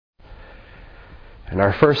In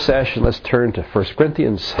our first session, let's turn to 1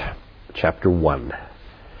 Corinthians chapter 1.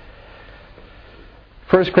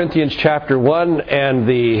 1 Corinthians chapter 1, and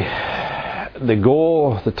the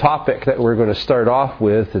goal, the topic that we're going to start off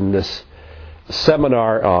with in this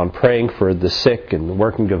seminar on praying for the sick and the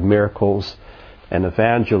working of miracles and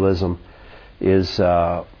evangelism is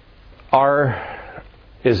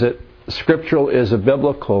it scriptural, is it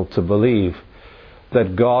biblical to believe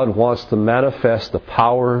that God wants to manifest the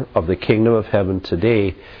power of the kingdom of heaven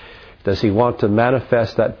today? Does He want to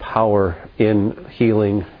manifest that power in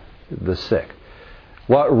healing the sick?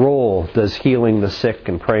 What role does healing the sick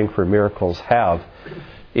and praying for miracles have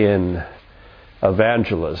in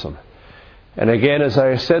evangelism? And again, as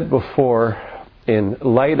I said before, in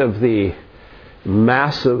light of the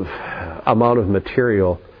massive amount of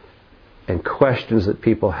material and questions that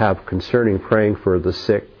people have concerning praying for the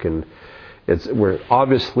sick, and we're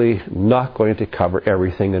obviously not going to cover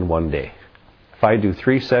everything in one day. If I do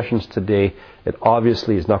 3 sessions today, it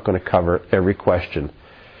obviously is not going to cover every question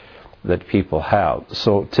that people have.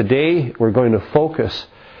 So today we're going to focus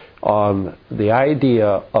on the idea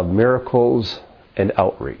of miracles and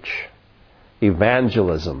outreach,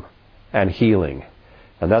 evangelism and healing.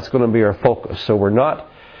 And that's going to be our focus. So we're not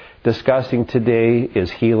discussing today,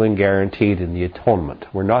 is healing guaranteed in the atonement?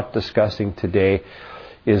 We're not discussing today,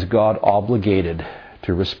 is God obligated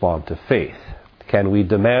to respond to faith? Can we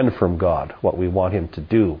demand from God what we want Him to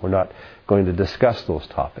do? We're not going to discuss those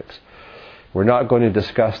topics. We're not going to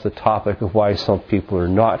discuss the topic of why some people are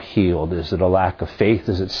not healed. Is it a lack of faith?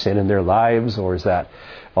 Is it sin in their lives? Or is that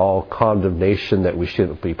all condemnation that we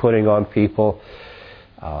shouldn't be putting on people?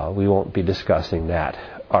 We won't be discussing that.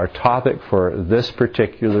 Our topic for this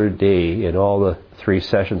particular day, in all the 3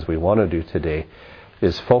 sessions we want to do today,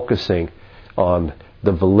 is focusing on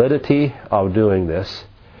the validity of doing this,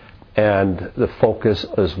 and the focus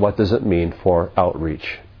is what does it mean for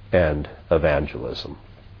outreach and evangelism.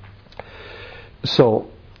 So,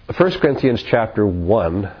 1 Corinthians chapter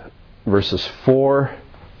 1, verses 4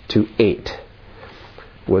 to 8.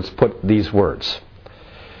 Let's put these words.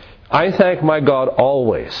 I thank my God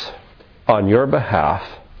always on your behalf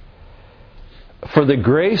for the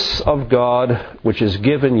grace of God which is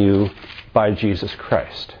given you by Jesus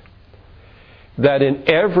Christ, that in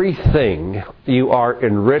everything you are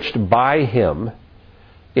enriched by Him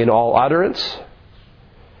in all utterance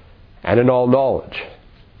and in all knowledge,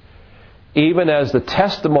 even as the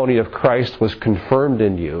testimony of Christ was confirmed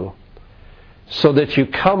in you, so that you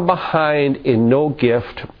come behind in no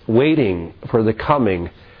gift, waiting for the coming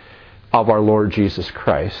of our Lord Jesus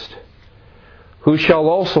Christ, who shall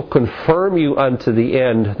also confirm you unto the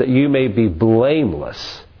end, that you may be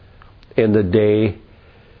blameless in the day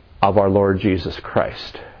of our Lord Jesus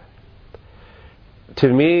Christ. To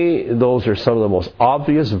me, those are some of the most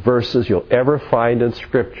obvious verses you'll ever find in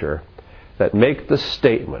Scripture that make the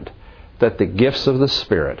statement that the gifts of the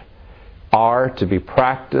Spirit are to be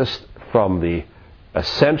practiced from the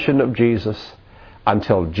ascension of Jesus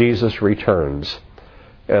until Jesus returns.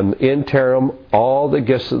 And in interim, all the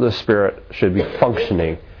gifts of the Spirit should be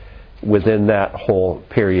functioning within that whole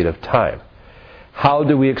period of time. How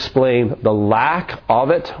do we explain the lack of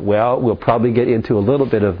it? Well, we'll probably get into a little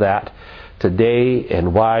bit of that today,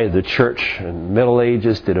 and why the church in the Middle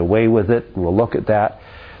Ages did away with it. We'll look at that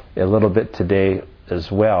a little bit today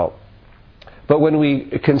as well. But when we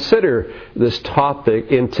consider this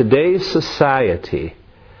topic in today's society,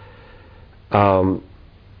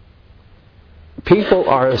 people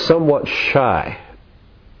are somewhat shy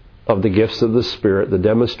of the gifts of the Spirit, the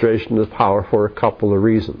demonstration of power, for a couple of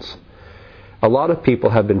reasons. A lot of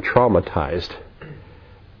people have been traumatized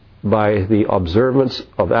by the observance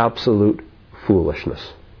of absolute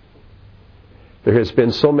foolishness. There has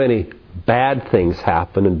been so many bad things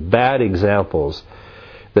happen and bad examples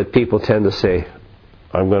that people tend to say,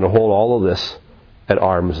 I'm going to hold all of this at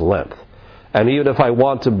arm's length. And even if I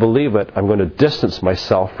want to believe it, I'm going to distance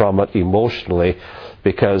myself from it emotionally,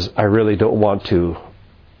 because I really don't want to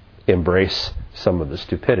embrace some of the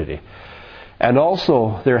stupidity. And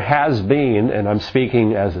also, there has been, and I'm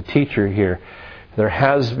speaking as a teacher here, there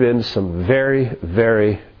has been some very,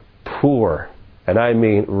 very poor, and I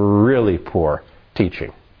mean really poor,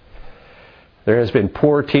 teaching. There has been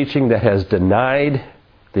poor teaching that has denied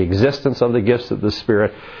the existence of the gifts of the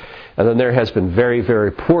Spirit. And then there has been very,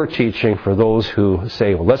 very poor teaching for those who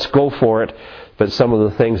say, well, let's go for it. But some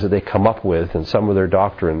of the things that they come up with and some of their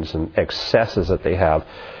doctrines and excesses that they have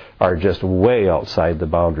are just way outside the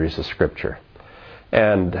boundaries of Scripture.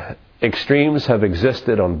 And extremes have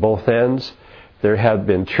existed on both ends. There have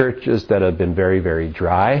been churches that have been very, very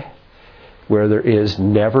dry, where there is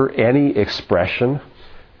never any expression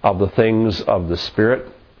of the things of the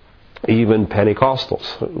Spirit. Even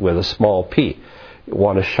Pentecostals, with a small p,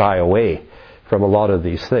 want to shy away from a lot of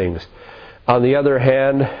these things. On the other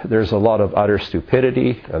hand, there's a lot of utter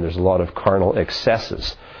stupidity, and there's a lot of carnal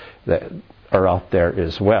excesses that are out there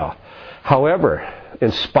as well. However,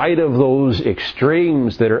 in spite of those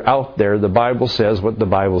extremes that are out there, the Bible says what the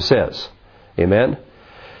Bible says. Amen?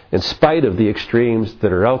 In spite of the extremes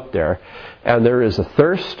that are out there, and there is a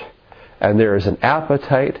thirst, and there is an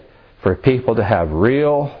appetite for people to have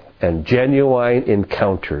real and genuine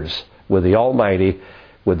encounters with the Almighty,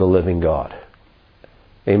 with the living God.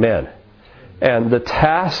 Amen. And the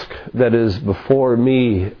task that is before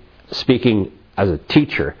me, speaking as a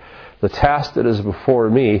teacher, the task that is before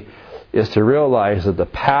me is to realize that the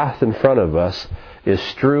path in front of us is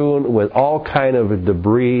strewn with all kind of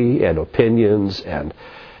debris and opinions and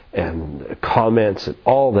comments and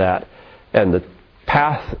all that. And the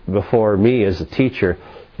path before me as a teacher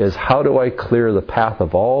is, how do I clear the path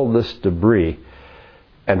of all this debris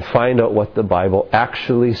and find out what the Bible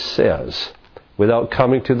actually says without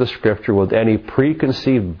coming to the Scripture with any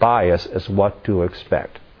preconceived bias as what to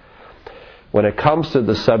expect. When it comes to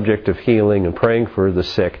the subject of healing and praying for the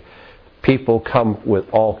sick, people come with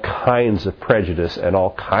all kinds of prejudice and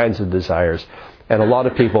all kinds of desires. And a lot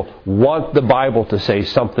of people want the Bible to say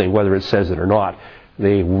something, whether it says it or not.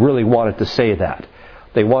 They really want it to say that.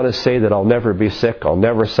 They want to say that I'll never be sick, I'll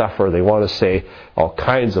never suffer. They want to say all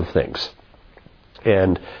kinds of things.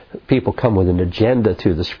 And people come with an agenda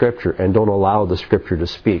to the Scripture and don't allow the Scripture to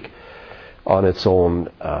speak on its own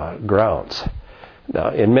grounds. Now,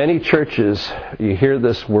 in many churches, you hear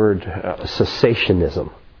this word,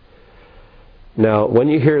 cessationism. Now, when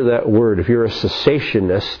you hear that word, if you're a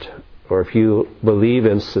cessationist, or if you believe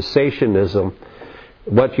in cessationism,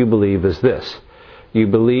 what you believe is this. You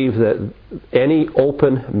believe that any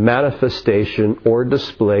open manifestation or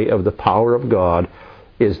display of the power of God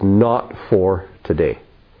is not for today.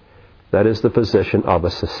 That is the position of a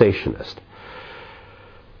cessationist.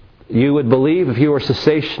 You would believe, if you were a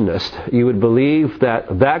cessationist, you would believe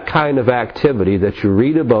that that kind of activity that you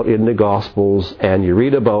read about in the Gospels and you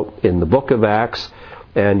read about in the book of Acts,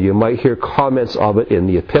 and you might hear comments of it in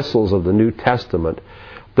the epistles of the New Testament,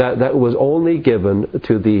 that was only given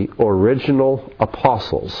to the original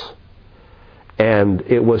apostles. And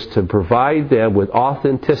it was to provide them with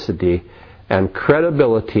authenticity and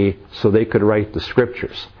credibility so they could write the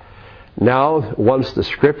Scriptures. Now, once the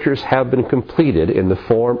Scriptures have been completed in the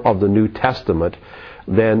form of the New Testament,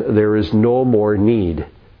 then there is no more need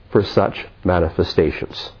for such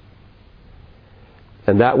manifestations.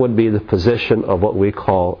 And that would be the position of what we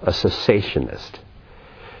call a cessationist.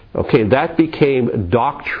 Okay, that became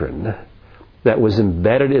doctrine that was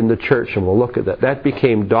embedded in the church, and we'll look at that. That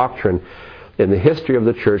became doctrine in the history of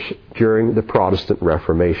the church during the Protestant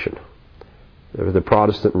Reformation. The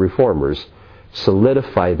Protestant reformers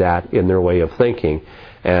solidified that in their way of thinking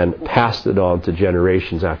and passed it on to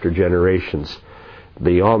generations after generations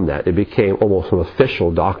beyond that. It became almost an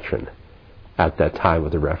official doctrine at that time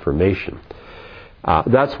of the Reformation.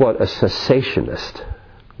 That's what a cessationist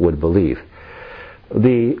would believe.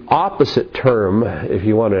 The opposite term, if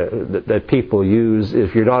you want to, that people use,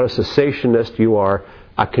 if you're not a cessationist, you are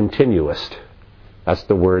a continuist. That's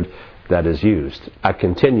the word that is used, a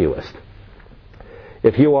continuist.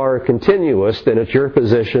 If you are a continuist, then it's your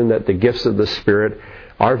position that the gifts of the Spirit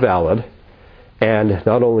are valid, and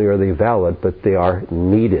not only are they valid, but they are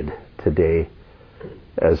needed today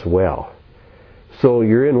as well. So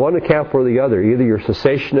you're in one camp or the other. Either you're a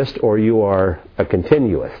cessationist or you are a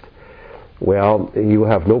continuist. Well, you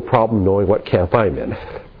have no problem knowing what camp I'm in,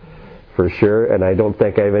 for sure, and I don't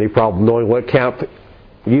think I have any problem knowing what camp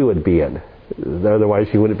you would be in. Otherwise,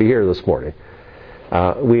 you wouldn't be here this morning.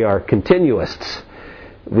 We are continuists.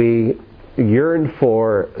 We yearn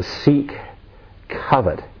for, seek,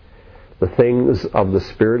 covet the things of the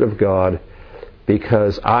Spirit of God,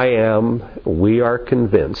 because we are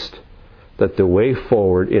convinced that the way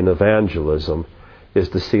forward in evangelism is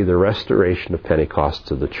to see the restoration of Pentecost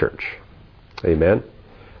to the church. Amen?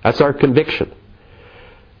 That's our conviction.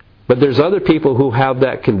 But there's other people who have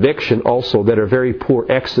that conviction also that are very poor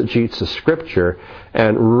exegetes of Scripture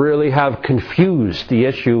and really have confused the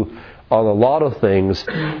issue on a lot of things,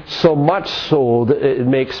 so much so that it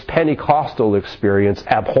makes Pentecostal experience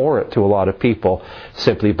abhorrent to a lot of people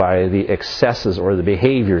simply by the excesses or the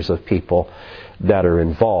behaviors of people that are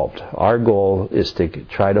involved. Our goal is to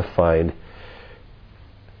try to find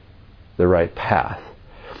the right path.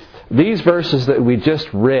 These verses that we just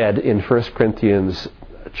read in 1 Corinthians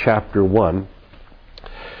chapter 1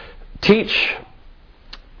 teach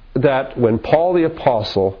that when Paul the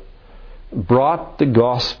Apostle brought the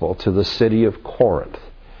gospel to the city of Corinth.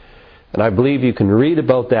 And I believe you can read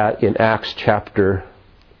about that in Acts chapter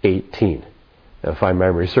 18, if my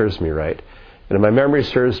memory serves me right. And if my memory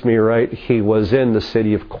serves me right, he was in the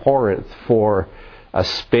city of Corinth for a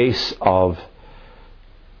space of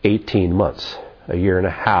 18 months. A year and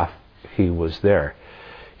a half he was there.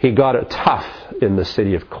 He got it tough in the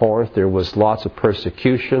city of Corinth. There was lots of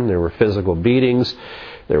persecution. There were physical beatings.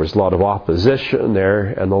 There was a lot of opposition there.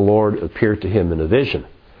 And the Lord appeared to him in a vision,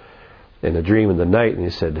 in a dream in the night. And he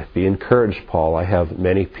said, "Be encouraged, Paul. I have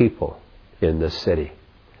many people in this city."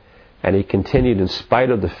 And he continued in spite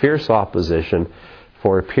of the fierce opposition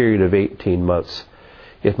for a period of 18 months.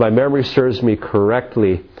 If my memory serves me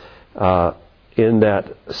correctly, in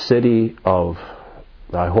that city of,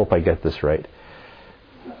 I hope I get this right,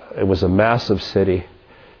 it was a massive city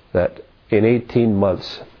that in 18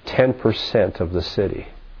 months, 10% of the city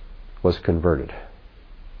was converted.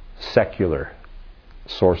 Secular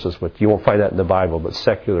sources, you won't find that in the Bible, but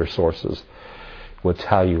secular sources will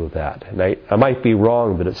tell you that. And I might be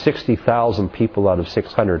wrong, but it's 60,000 people out of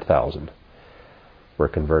 600,000 were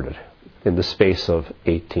converted in the space of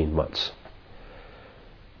 18 months.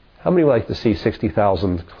 How many would like to see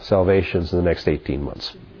 60,000 salvations in the next 18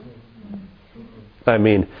 months? I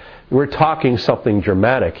mean, we're talking something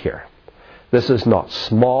dramatic here. This is not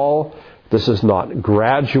small. This is not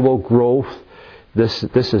gradual growth. This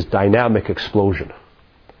is dynamic explosion.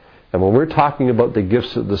 And when we're talking about the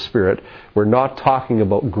gifts of the Spirit, we're not talking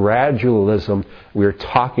about gradualism. We're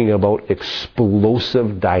talking about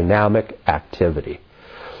explosive, dynamic activity.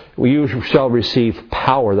 You shall receive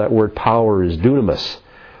power. That word power is dunamis.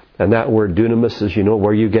 And that word dunamis is,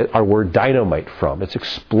 where you get our word dynamite from. It's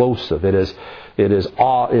explosive. It is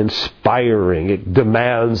awe-inspiring. It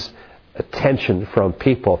demands attention from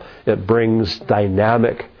people. It brings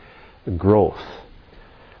dynamic growth.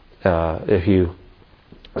 If you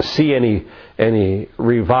see any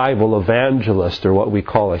revival evangelist, or what we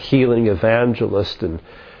call a healing evangelist, and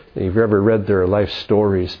if you've ever read their life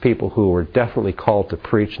stories, people who were definitely called to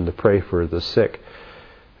preach and to pray for the sick,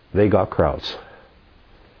 they got crowds.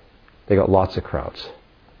 They got lots of crowds.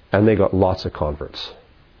 And they got lots of converts.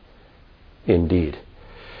 Indeed.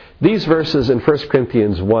 These verses in 1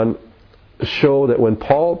 Corinthians 1 show that when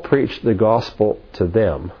Paul preached the gospel to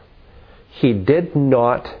them, he did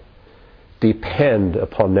not depend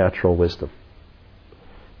upon natural wisdom.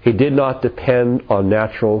 He did not depend on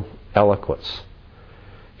natural eloquence.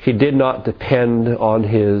 He did not depend on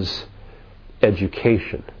his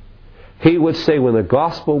education. He would say when the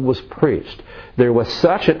gospel was preached, there was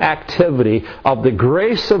such an activity of the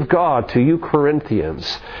grace of God to you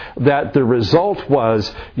Corinthians that the result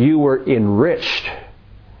was you were enriched.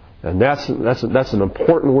 And that's an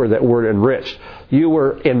important word, that word enriched. You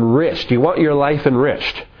were enriched. You want your life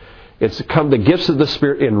enriched. The gifts of the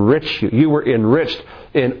Spirit enrich you. You were enriched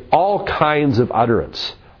in all kinds of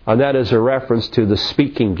utterance. And that is a reference to the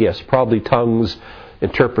speaking gifts, probably tongues,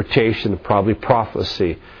 interpretation, probably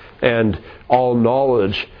prophecy, and all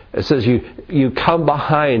knowledge. It says you come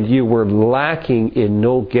behind, you were lacking in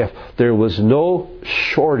no gift. There was no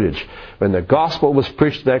shortage. When the gospel was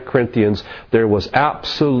preached to the Corinthians, there was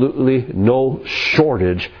absolutely no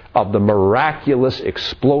shortage of the miraculous,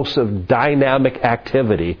 explosive, dynamic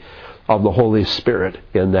activity of the Holy Spirit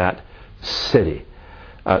in that city.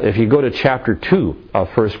 If you go to chapter 2 of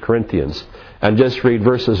 1 Corinthians and just read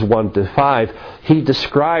verses 1 to 5, he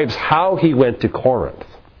describes how he went to Corinth.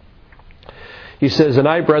 He says, "And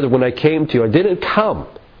I, brethren, when I came to you, I didn't come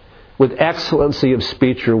with excellency of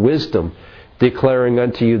speech or wisdom, declaring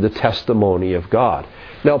unto you the testimony of God."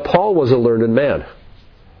 Now, Paul was a learned man.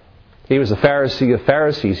 He was a Pharisee of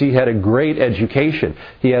Pharisees. He had a great education.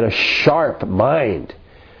 He had a sharp mind.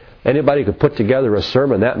 Anybody could put together a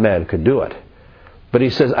sermon, that man could do it. But he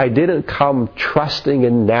says, I didn't come trusting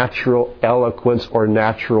in natural eloquence or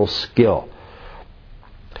natural skill.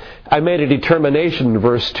 I made a determination in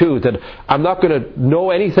verse 2 that I'm not going to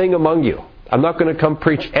know anything among you. I'm not going to come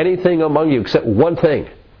preach anything among you except one thing.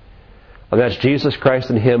 And that's Jesus Christ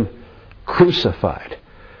and Him crucified.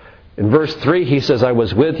 In verse 3 he says, I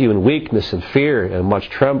was with you in weakness and fear and much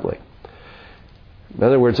trembling. In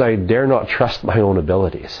other words, I dare not trust my own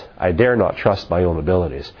abilities. I dare not trust my own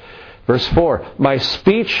abilities. Verse 4, my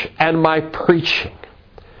speech and my preaching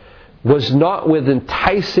was not with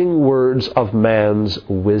enticing words of man's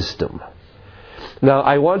wisdom. Now,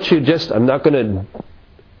 I want you I'm not going to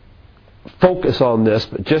focus on this,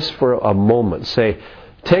 but just for a moment,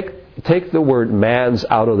 take the word man's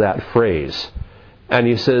out of that phrase. And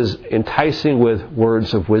he says, enticing with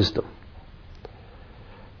words of wisdom.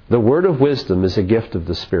 The word of wisdom is a gift of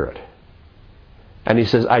the Spirit. And he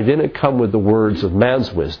says, I didn't come with the words of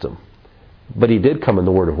man's wisdom, but he did come in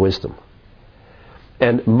the word of wisdom.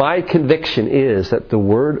 And my conviction is that the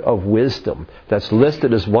word of wisdom that's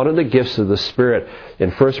listed as one of the gifts of the Spirit in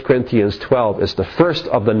 1 Corinthians 12 is the first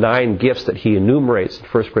of the 9 gifts that he enumerates in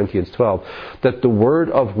 1 Corinthians 12, that the word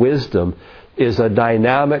of wisdom is a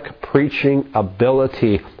dynamic preaching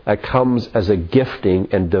ability that comes as a gifting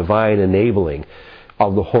and divine enabling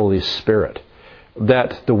of the Holy Spirit.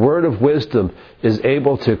 That the word of wisdom is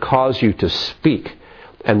able to cause you to speak.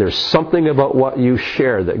 And there's something about what you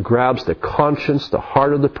share that grabs the conscience, the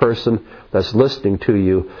heart of the person that's listening to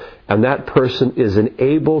you, and that person is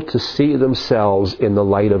enabled to see themselves in the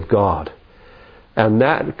light of God. And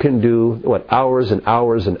that can do what hours and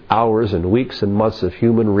hours and hours and weeks and months of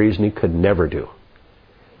human reasoning could never do.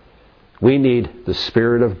 We need the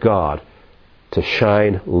Spirit of God to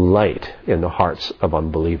shine light in the hearts of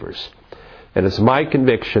unbelievers. And it's my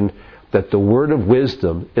conviction that the word of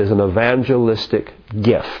wisdom is an evangelistic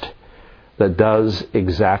gift that does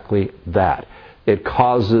exactly that. It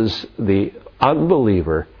causes the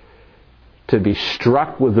unbeliever to be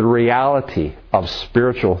struck with the reality of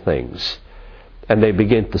spiritual things, and they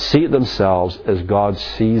begin to see themselves as God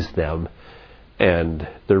sees them, and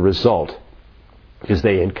the result is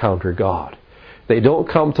they encounter God. They don't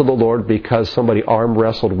come to the Lord because somebody arm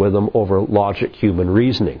wrestled with them over logic, human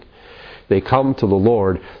reasoning. They come to the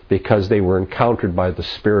Lord because they were encountered by the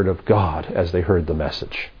Spirit of God as they heard the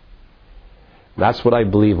message. That's what I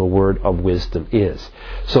believe a word of wisdom is.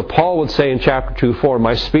 So Paul would say in chapter 2:4,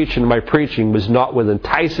 my speech and my preaching was not with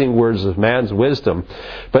enticing words of man's wisdom,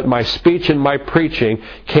 but my speech and my preaching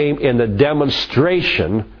came in the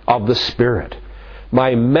demonstration of the Spirit.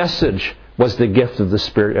 My message was the gift of the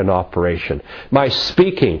Spirit in operation. My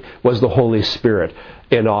speaking was the Holy Spirit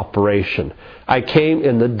in operation. I came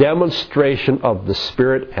in the demonstration of the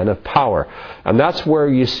Spirit and of power. And that's where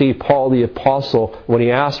you see Paul the Apostle, when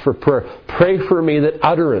he asked for prayer, pray for me that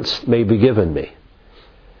utterance may be given me.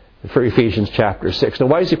 For Ephesians chapter 6. Now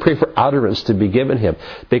why does he pray for utterance to be given him?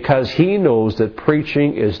 Because he knows that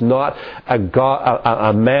preaching is not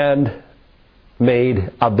a man-made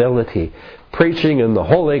ability. Preaching in the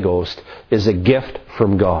Holy Ghost is a gift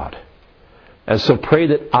from God. And so pray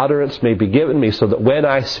that utterance may be given me so that when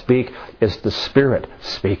I speak, it's the Spirit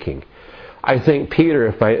speaking. I think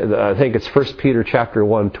Peter, I think it's 1 Peter chapter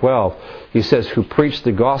 1:12, he says, who preached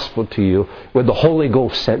the gospel to you with the Holy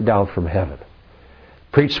Ghost sent down from heaven.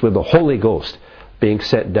 Preached with the Holy Ghost being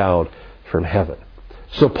sent down from heaven.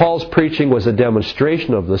 So Paul's preaching was a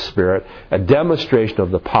demonstration of the Spirit, a demonstration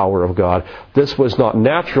of the power of God. This was not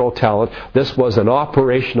natural talent. This was an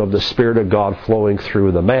operation of the Spirit of God flowing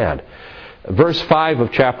through the man. Verse 5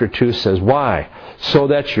 of chapter 2 says, why? So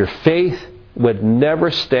that your faith would never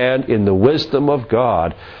stand in the wisdom of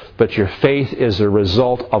God, but your faith is a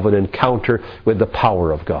result of an encounter with the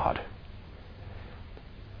power of God.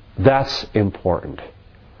 That's important.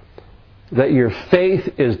 That your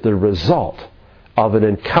faith is the result of an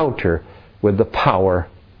encounter with the power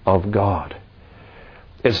of God.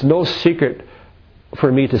 It's no secret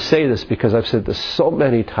for me to say this, because I've said this so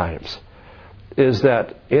many times, is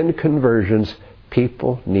that in conversions,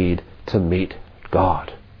 people need to meet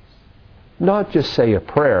God. Not just say a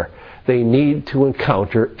prayer. They need to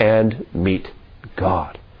encounter and meet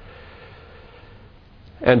God.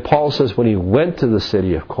 And Paul says when he went to the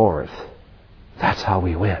city of Corinth, that's how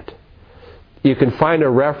he went. You can find a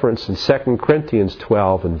reference in 2 Corinthians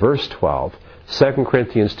 12 and verse 12. 2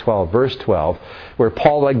 Corinthians 12 verse 12, where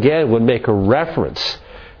Paul again would make a reference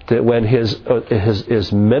to when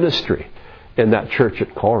his ministry in that church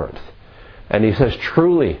at Corinth. And he says,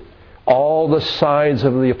 truly, all the signs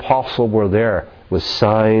of the apostle were there with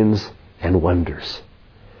signs and wonders.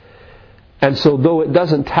 And so though it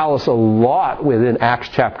doesn't tell us a lot within Acts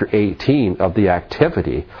chapter 18 of the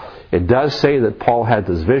activity, it does say that Paul had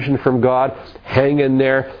this vision from God. Hang in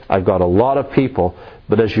there. I've got a lot of people.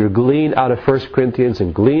 But as you glean out of 1 Corinthians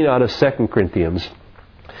and glean out of 2 Corinthians,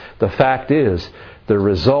 the fact is, the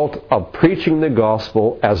result of preaching the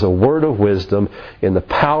gospel as a word of wisdom in the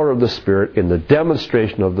power of the Spirit, in the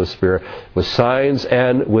demonstration of the Spirit, with signs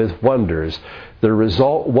and with wonders, the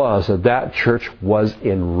result was that that church was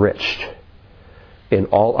enriched in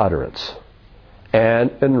all utterance and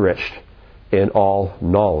enriched in all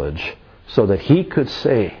knowledge, so that he could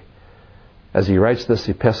say, as he writes this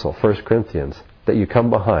epistle, 1 Corinthians, that you come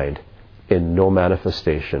behind in no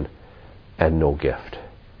manifestation and no gift.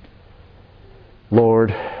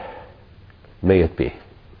 Lord, may it be.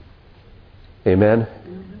 Amen?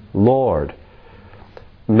 Lord,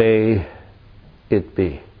 may it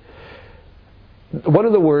be. One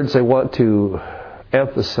of the words I want to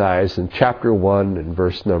emphasize in chapter 1 and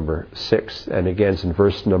verse number 6 and again in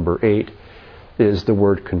verse number 8 is the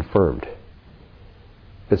word confirmed.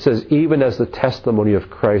 It says, even as the testimony of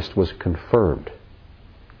Christ was confirmed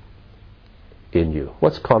in you.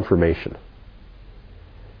 What's confirmation?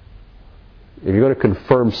 If you're going to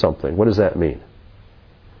confirm something, what does that mean?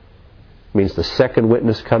 It means the second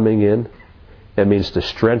witness coming in. It means to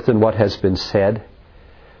strengthen what has been said.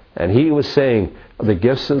 And he was saying the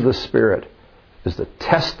gifts of the Spirit is the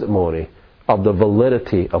testimony of the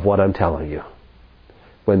validity of what I'm telling you.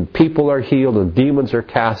 When people are healed and demons are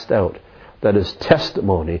cast out, that is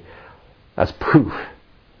testimony. That's proof.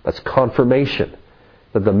 That's confirmation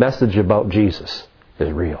that the message about Jesus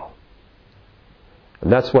is real.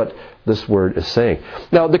 And that's what this word is saying.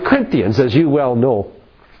 Now, the Corinthians, as you well know,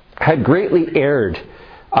 had greatly erred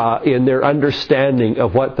in their understanding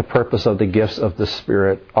of what the purpose of the gifts of the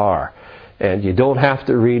Spirit are. And you don't have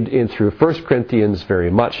to read in through 1 Corinthians very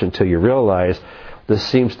much until you realize this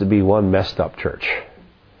seems to be one messed up church.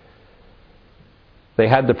 They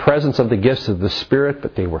had the presence of the gifts of the Spirit,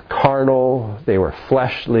 but they were carnal, they were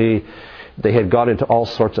fleshly. They had got into all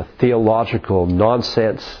sorts of theological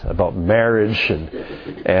nonsense about marriage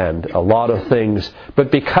and a lot of things.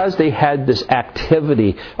 But because they had this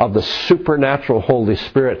activity of the supernatural Holy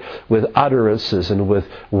Spirit with utterances and with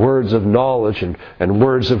words of knowledge and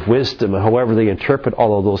words of wisdom, and however they interpret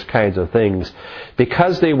all of those kinds of things,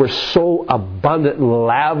 because they were so abundant and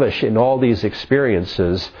lavish in all these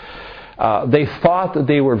experiences, they thought that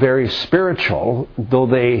they were very spiritual, though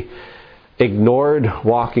they ignored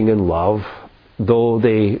walking in love, though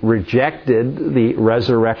they rejected the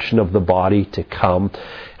resurrection of the body to come,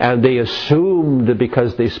 and they assumed that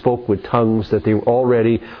because they spoke with tongues that they were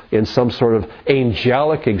already in some sort of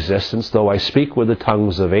angelic existence, though I speak with the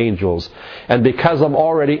tongues of angels. And because I'm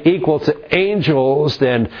already equal to angels,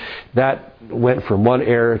 then that went from one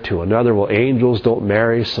error to another. Well, angels don't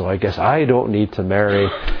marry, so I guess I don't need to marry.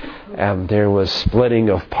 And there was splitting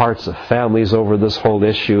of parts of families over this whole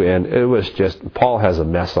issue, and it was just, Paul has a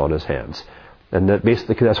mess on his hands. And that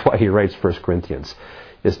basically that's why he writes 1 Corinthians,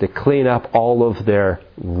 is to clean up all of their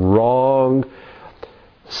wrong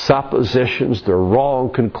suppositions, their wrong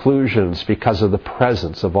conclusions because of the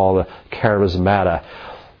presence of all the charismata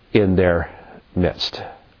in their midst.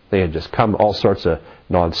 They had just come all sorts of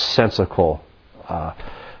nonsensical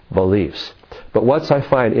beliefs. But what I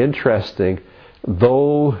find interesting,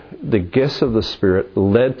 though the gifts of the Spirit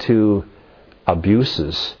led to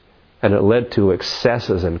abuses and it led to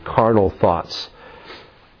excesses and carnal thoughts,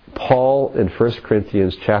 Paul in 1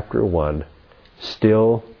 Corinthians chapter 1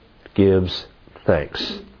 still gives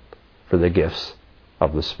thanks for the gifts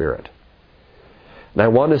of the Spirit. And I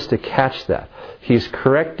want us to catch that. He's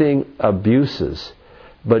correcting abuses,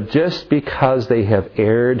 but just because they have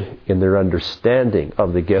erred in their understanding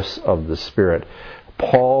of the gifts of the Spirit,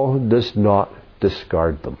 Paul does not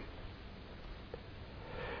discard them.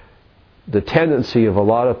 The tendency of a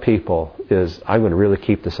lot of people is, I'm going to really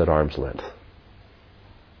keep this at arm's length.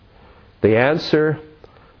 The answer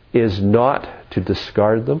is not to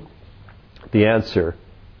discard them. The answer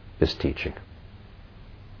is teaching.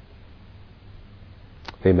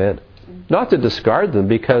 Amen. Not to discard them,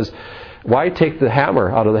 because why take the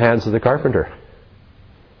hammer out of the hands of the carpenter?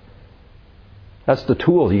 That's the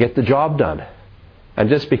tool. You get the job done. And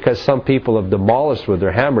just because some people have demolished with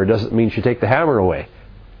their hammer doesn't mean you should take the hammer away.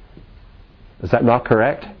 Is that not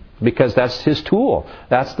correct? Because that's his tool.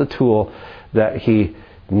 That's the tool that he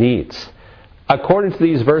needs. According to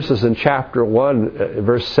these verses in chapter 1,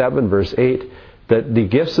 verse 7, verse 8, that the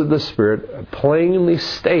gifts of the Spirit plainly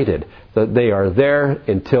stated that they are there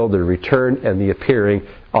until the return and the appearing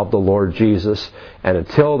of the Lord Jesus. And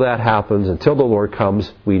until that happens, until the Lord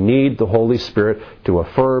comes, we need the Holy Spirit to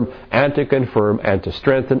affirm and to confirm and to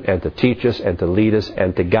strengthen and to teach us and to lead us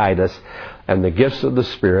and to guide us. And the gifts of the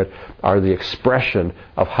Spirit are the expression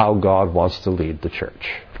of how God wants to lead the church.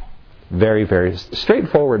 Very, very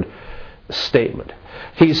straightforward statement.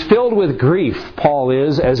 He's filled with grief, Paul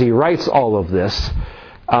is, as he writes all of this.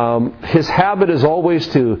 His habit is always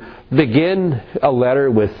to begin a letter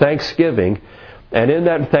with thanksgiving, and in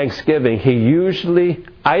that thanksgiving he usually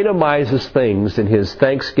itemizes things in his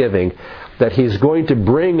thanksgiving that he's going to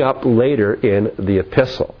bring up later in the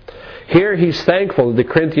epistle. Here he's thankful that the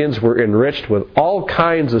Corinthians were enriched with all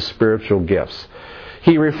kinds of spiritual gifts.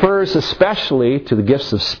 He refers especially to the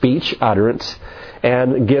gifts of speech, utterance,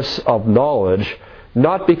 and gifts of knowledge,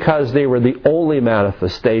 not because they were the only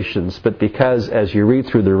manifestations, but because as you read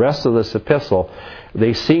through the rest of this epistle,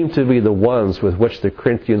 they seem to be the ones with which the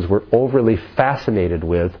Corinthians were overly fascinated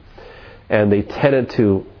with, and they tended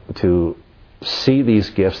to see these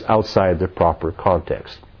gifts outside their proper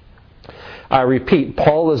context. I repeat,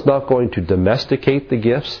 Paul is not going to domesticate the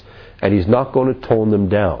gifts, and he's not going to tone them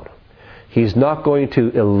down. He's not going to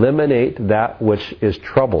eliminate that which is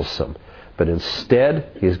troublesome, but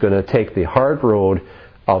instead he's going to take the hard road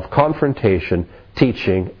of confrontation,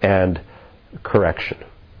 teaching, and correction.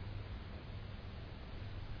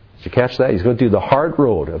 Did you catch that? He's going to do the hard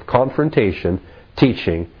road of confrontation,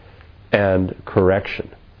 teaching, and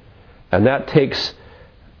correction. And that takes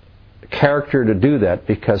character to do that,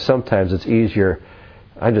 because sometimes it's easier,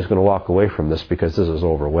 I'm just going to walk away from this because this is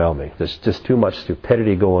overwhelming. There's just too much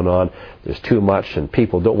stupidity going on. There's too much, and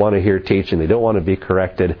people don't want to hear teaching. They don't want to be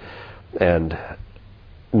corrected. And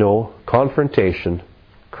no, confrontation,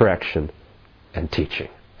 correction, and teaching.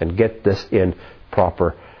 And get this in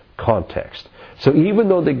proper context. So even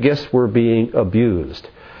though the gifts were being abused,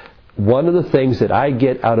 one of the things that I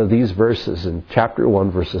get out of these verses in chapter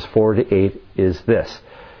 1, verses 4 to 8 is this.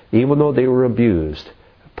 Even though they were abused,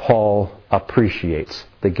 Paul appreciates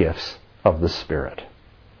the gifts of the Spirit.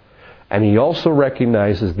 And he also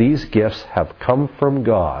recognizes these gifts have come from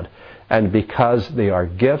God, and because they are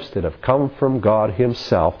gifts that have come from God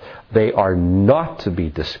Himself, they are not to be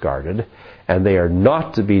discarded, and they are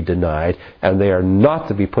not to be denied, and they are not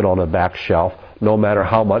to be put on a back shelf, no matter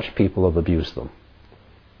how much people have abused them.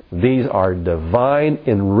 These are divine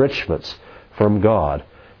enrichments from God,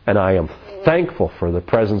 and I am thankful for the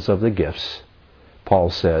presence of the gifts, Paul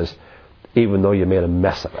says, even though you made a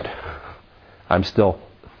mess of it. I'm still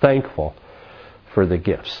thankful for the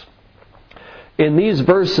gifts. In these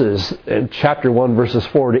verses, in chapter 1, verses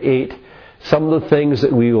 4 to 8, some of the things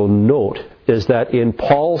that we will note is that in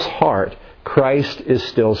Paul's heart, Christ is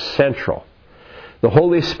still central. The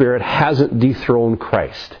Holy Spirit hasn't dethroned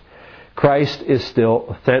Christ. Christ is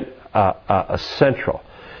still central.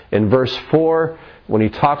 In verse 4, when he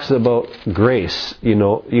talks about grace,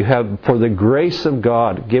 you have, for the grace of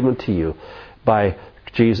God given to you by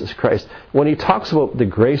Jesus Christ. When he talks about the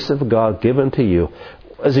grace of God given to you,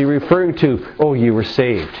 is he referring to, you were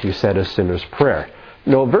saved, you said a sinner's prayer?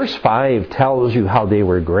 No, verse 5 tells you how they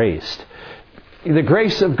were graced. The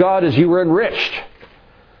grace of God is you were enriched.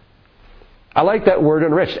 I like that word,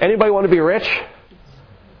 enriched. Anybody want to be rich?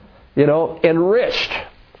 Enriched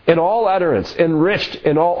in all utterance. Enriched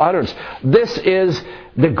in all utterance. This is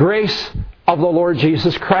the grace of the Lord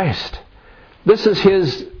Jesus Christ. This is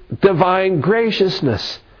His divine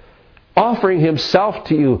graciousness, offering Himself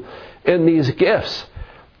to you in these gifts.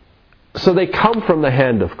 So they come from the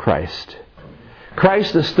hand of Christ.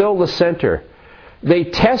 Christ is still the center. They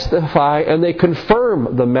testify and they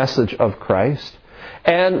confirm the message of Christ.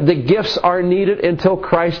 And the gifts are needed until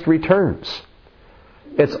Christ returns.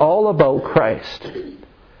 It's all about Christ.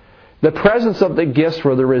 The presence of the gifts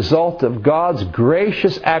were the result of God's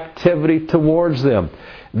gracious activity towards them.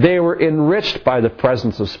 They were enriched by the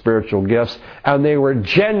presence of spiritual gifts, and they were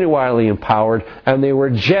genuinely empowered, and they were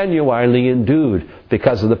genuinely endued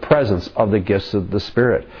because of the presence of the gifts of the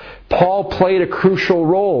Spirit. Paul played a crucial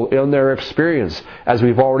role in their experience, as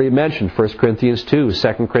we've already mentioned, 1 Corinthians 2,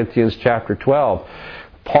 2 Corinthians chapter 12.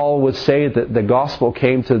 Paul would say that the gospel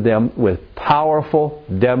came to them with powerful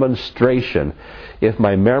demonstration. If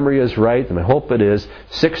my memory is right, and I hope it is,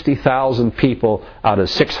 60,000 people out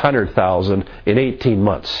of 600,000 in 18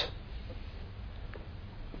 months.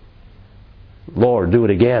 Lord, do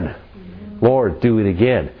it again. Lord, do it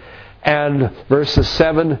again. And verses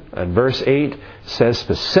 7 and verse 8 says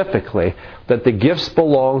specifically that the gifts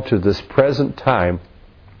belong to this present time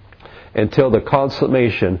until the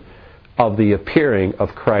consummation of the appearing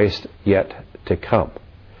of Christ yet to come.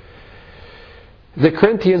 The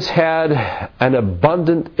Corinthians had an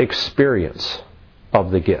abundant experience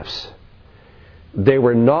of the gifts. They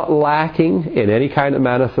were not lacking in any kind of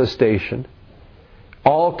manifestation.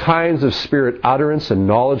 All kinds of Spirit utterance and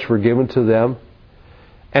knowledge were given to them.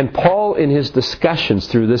 And Paul, in his discussions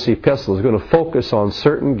through this epistle, is going to focus on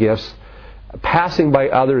certain gifts, passing by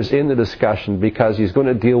others in the discussion, because he's going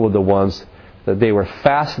to deal with the ones that they were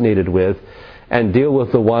fascinated with and deal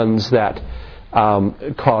with the ones that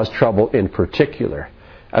caused trouble in particular.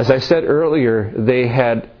 As I said earlier, they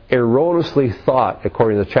had erroneously thought,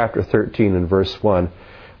 according to chapter 13 and verse 1,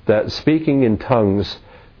 that speaking in tongues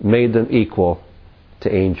made them equal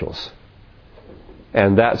to angels.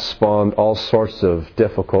 And that spawned all sorts of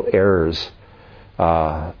difficult errors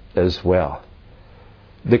as well.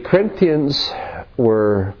 The Corinthians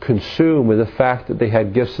were consumed with the fact that they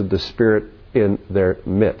had gifts of the Spirit in their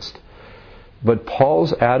midst. But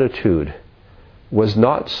Paul's attitude was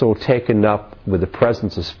not so taken up with the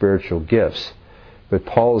presence of spiritual gifts, but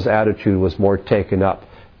Paul's attitude was more taken up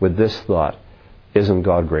with this thought: isn't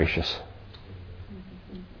God gracious?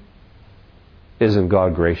 isn't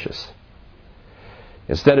God gracious?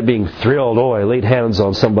 Instead of being thrilled, oh, I laid hands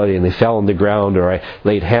on somebody and they fell on the ground, or I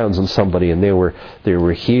laid hands on somebody and they were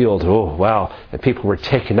healed, oh, wow, and people were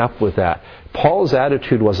taken up with that. Paul's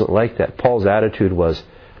attitude wasn't like that. Paul's attitude was,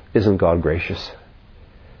 isn't God gracious?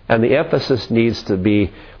 And the emphasis needs to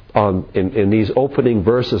be on, in these opening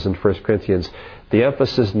verses in 1 Corinthians, the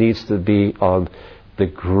emphasis needs to be on the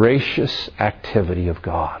gracious activity of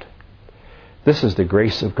God. This is the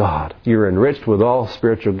grace of God. You're enriched with all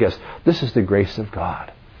spiritual gifts. This is the grace of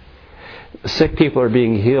God. Sick people are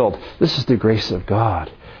being healed. This is the grace of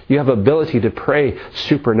God. You have ability to pray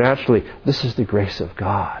supernaturally. This is the grace of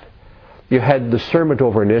God. You had discernment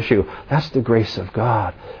over an issue. That's the grace of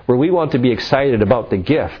God. Where we want to be excited about the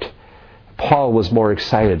gift, Paul was more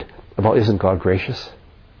excited about, isn't God gracious?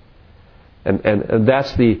 And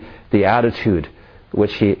that's the attitude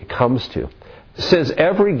which he comes to. It says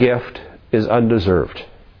every gift is undeserved.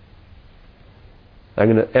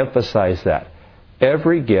 I'm going to emphasize that.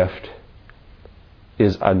 Every gift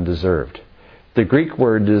is undeserved. The Greek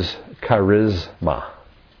word is charisma.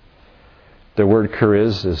 The word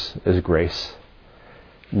chariz is grace.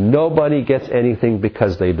 Nobody gets anything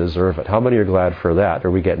because they deserve it. How many are glad for that,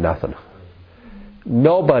 or we get nothing?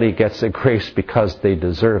 Nobody gets a grace because they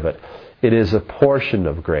deserve it. It is a portion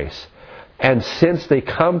of grace. And since they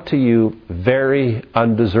come to you very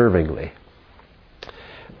undeservingly,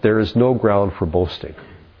 there is no ground for boasting.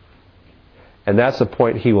 And that's the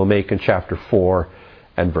point he will make in chapter 4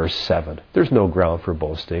 and verse 7. There's no ground for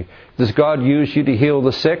boasting. Does God use you to heal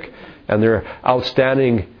the sick? And there are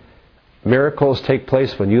outstanding miracles take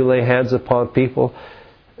place when you lay hands upon people?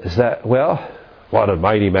 Is that, well, what a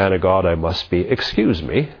mighty man of God I must be. Excuse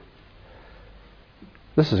me.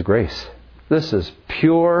 This is grace. This is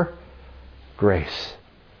pure grace.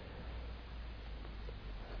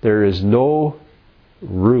 There is no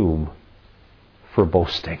room for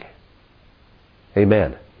boasting.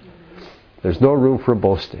 Amen. There's no room for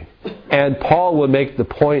boasting. And Paul will make the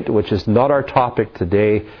point, which is not our topic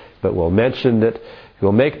today, but we'll mention it.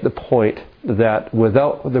 He'll make the point that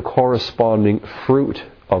without the corresponding fruit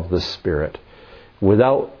of the Spirit,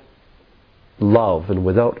 without love and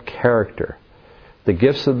without character, the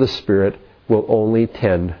gifts of the Spirit will only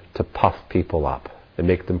tend to puff people up and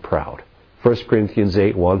make them proud. 1 Corinthians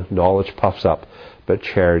 8:1, knowledge puffs up, but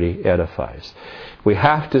charity edifies. We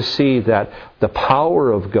have to see that the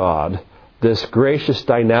power of God, this gracious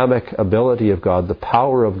dynamic ability of God, the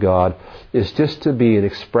power of God, is just to be an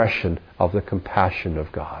expression of the compassion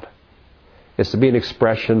of God. It's to be an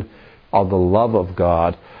expression of the love of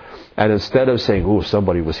God. And instead of saying, oh,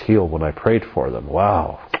 somebody was healed when I prayed for them.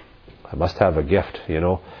 Wow, I must have a gift, you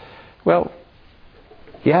know. Well,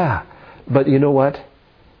 yeah, but you know what?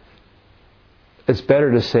 It's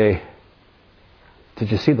better to say,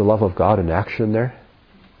 did you see the love of God in action there?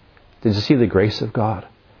 Did you see the grace of God?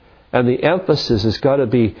 And the emphasis has got to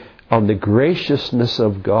be on the graciousness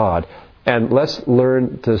of God. And let's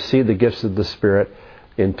learn to see the gifts of the Spirit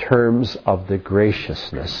in terms of the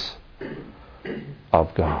graciousness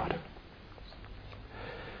of God.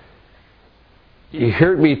 You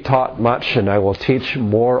heard me taught much, and I will teach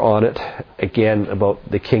more on it again about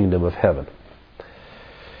the kingdom of heaven.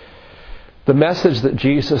 The message that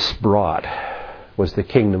Jesus brought was the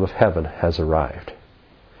kingdom of heaven has arrived.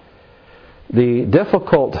 The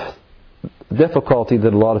difficulty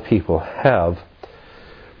that a lot of people have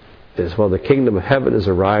is, well, the kingdom of heaven has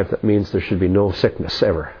arrived. That means there should be no sickness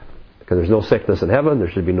ever. Because there's no sickness in heaven,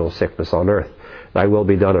 there should be no sickness on earth. Thy will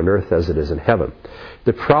be done on earth as it is in heaven.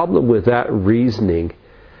 The problem with that reasoning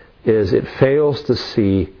is it fails to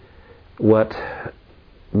see what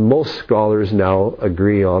most scholars now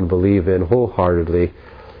agree on, believe in wholeheartedly,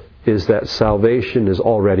 is that salvation is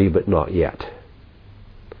already but not yet.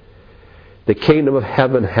 The kingdom of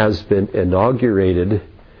heaven has been inaugurated,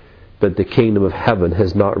 but the kingdom of heaven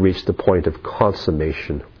has not reached the point of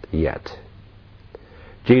consummation yet.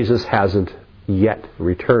 Jesus hasn't yet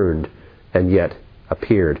returned and yet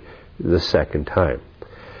appeared the second time.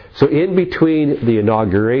 So in between the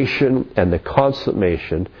inauguration and the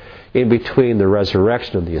consummation, in between the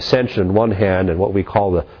resurrection and the ascension on one hand and what we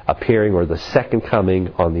call the appearing or the second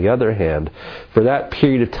coming on the other hand, for that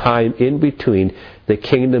period of time in between, the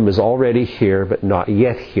kingdom is already here but not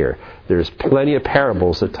yet here. There's plenty of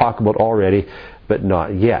parables that talk about already but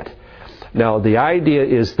not yet. Now the idea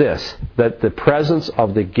is this, that the presence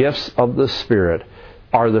of the gifts of the Spirit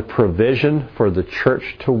are the provision for the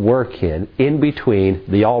church to work in between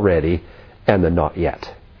the already and the not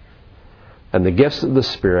yet. And the gifts of the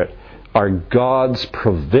Spirit are God's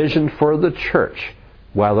provision for the church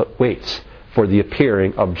while it waits for the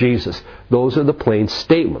appearing of Jesus. Those are the plain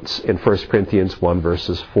statements in 1 Corinthians 1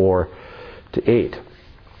 verses 4 to 8.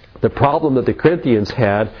 The problem that the Corinthians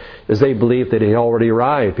had is they believed that he had already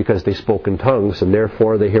arrived because they spoke in tongues, and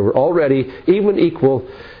therefore they were already even equal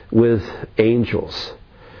with angels.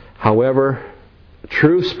 However,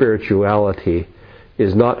 true spirituality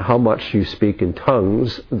is not how much you speak in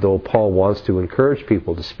tongues, though Paul wants to encourage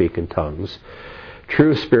people to speak in tongues.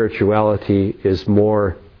 True spirituality is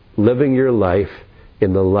more living your life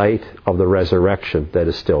in the light of the resurrection that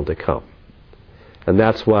is still to come. And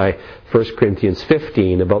that's why 1 Corinthians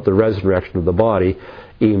 15 about the resurrection of the body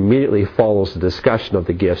immediately follows the discussion of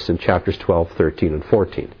the gifts in chapters 12, 13, and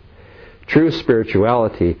 14. True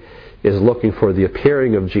spirituality is looking for the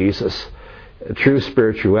appearing of Jesus. True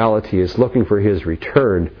spirituality is looking for His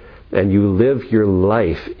return, and you live your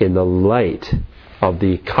life in the light of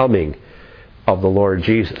the coming of the Lord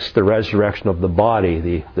Jesus, the resurrection of the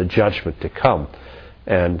body, the judgment to come.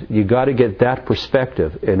 And you got to get that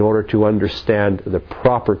perspective in order to understand the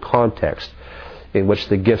proper context in which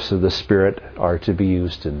the gifts of the Spirit are to be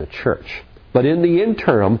used in the church. But in the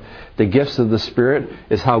interim, the gifts of the Spirit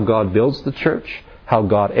is how God builds the church, how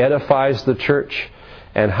God edifies the church,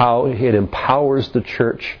 and how it empowers the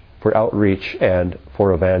church for outreach and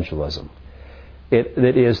for evangelism.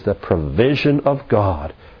 It is the provision of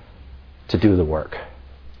God to do the work.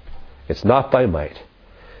 It's not by might,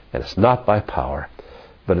 and it's not by power,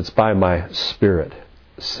 but it's by my Spirit,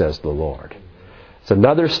 says the Lord. It's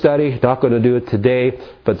another study, not going to do it today,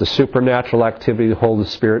 but the supernatural activity of the Holy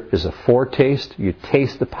Spirit is a foretaste. You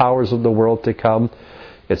taste the powers of the world to come.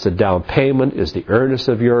 It's a down payment, is the earnest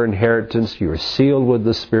of your inheritance. You are sealed with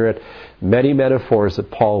the Spirit. Many metaphors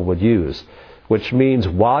that Paul would use, which means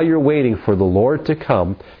while you're waiting for the Lord to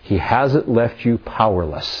come, He hasn't left you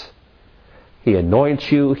powerless. He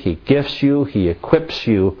anoints you, He gifts you, He equips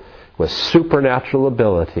you with supernatural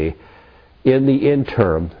ability in the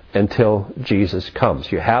interim until Jesus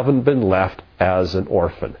comes. You haven't been left as an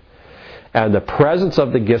orphan. And the presence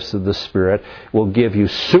of the gifts of the Spirit will give you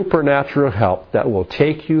supernatural help that will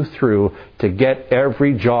take you through to get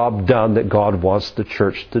every job done that God wants the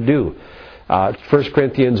church to do. 1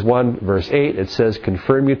 Corinthians 1 verse 8, it says,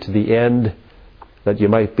 confirm you to the end that you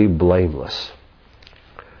might be blameless.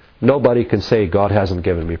 Nobody can say God hasn't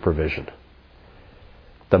given me provision.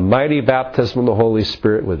 The mighty baptism of the Holy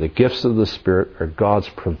Spirit with the gifts of the Spirit are God's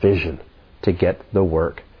provision to get the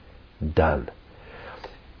work done.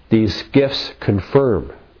 These gifts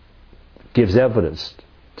confirm, gives evidence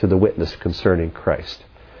to the witness concerning Christ.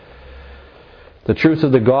 The truth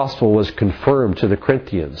of the gospel was confirmed to the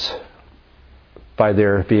Corinthians by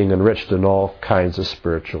their being enriched in all kinds of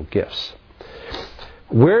spiritual gifts.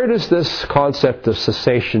 Where does this concept of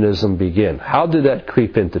cessationism begin? How did that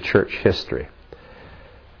creep into church history?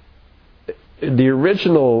 The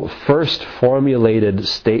original first formulated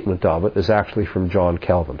statement of it is actually from John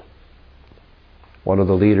Calvin, one of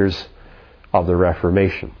the leaders of the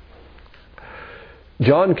Reformation.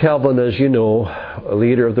 John Calvin, as you know, a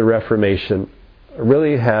leader of the Reformation,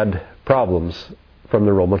 really had problems from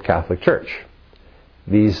the Roman Catholic Church.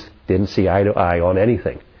 These didn't see eye to eye on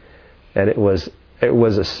anything. And it was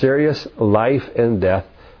a serious life and death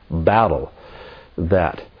battle,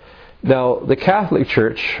 that. Now, the Catholic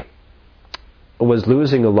Church was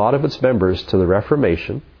losing a lot of its members to the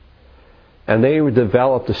Reformation, and they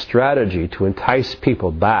developed a strategy to entice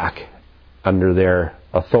people back under their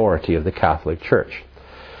authority of the Catholic Church.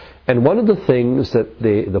 And one of the things that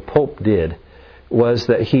the Pope did was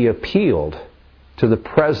that he appealed to the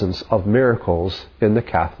presence of miracles in the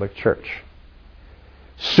Catholic Church.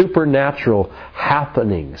 Supernatural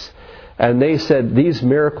happenings. And they said these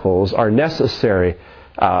miracles are necessary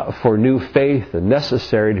for new faith and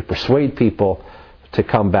necessary to persuade people to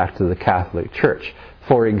come back to the Catholic Church.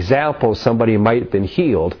 For example, somebody might have been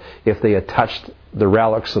healed if they had touched the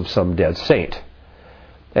relics of some dead saint.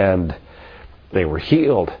 And they were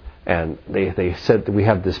healed, and they said that we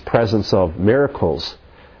have this presence of miracles.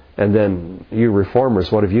 And then, you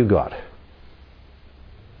reformers, what have you got?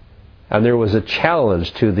 And there was a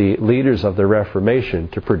challenge to the leaders of the Reformation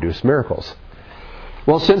to produce miracles.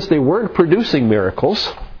 Well, since they weren't producing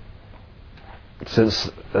miracles, since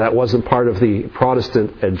that wasn't part of the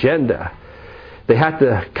Protestant agenda, they had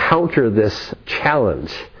to counter this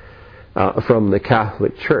challenge from the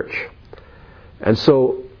Catholic Church. And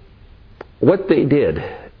so what they did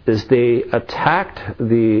is they attacked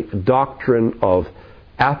the doctrine of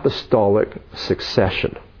apostolic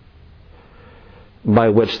succession, by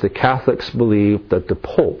which the Catholics believed that the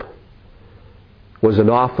Pope was an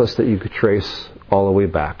office that you could trace all the way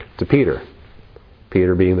back to Peter.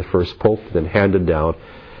 Peter being the first Pope, then handed down.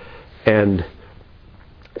 And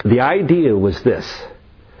the idea was this,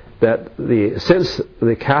 that since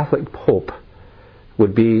the Catholic Pope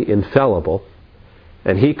would be infallible,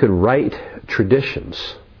 and he could write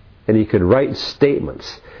traditions, and he could write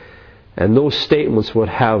statements, and those statements would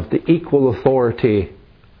have the equal authority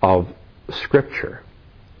of Scripture.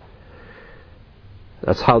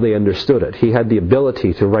 That's how they understood it. He had the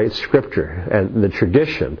ability to write Scripture, and the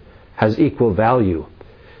tradition has equal value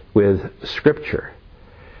with Scripture.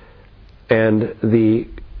 And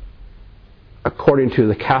according to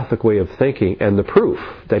the Catholic way of thinking, and the proof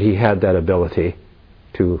that he had that ability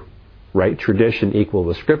to write tradition equal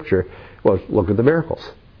with Scripture, well, look at the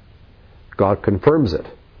miracles. God confirms it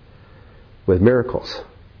with miracles.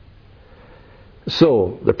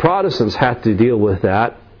 So the Protestants had to deal with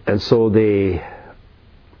that, and so they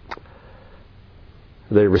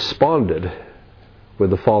responded with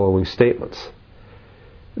the following statements.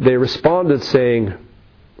 They responded saying,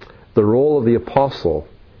 the role of the apostle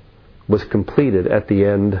was completed at the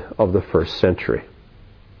end of the first century.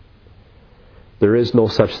 There is no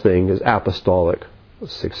such thing as apostolic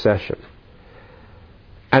succession.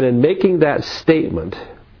 And in making that statement,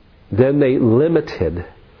 then they limited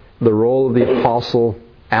the role of the apostle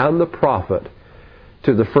and the prophet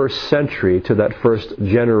to the first century, to that first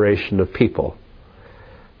generation of people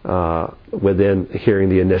within hearing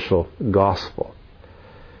the initial gospel.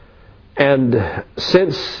 And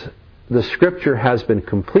since the Scripture has been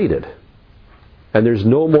completed, and there's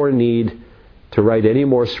no more need to write any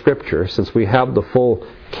more Scripture, since we have the full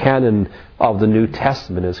canon of the New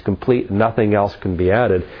Testament is complete and nothing else can be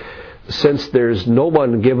added, since there's no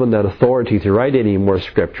one given that authority to write any more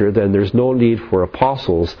Scripture, then there's no need for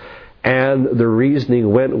apostles, and the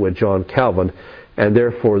reasoning went with John Calvin, and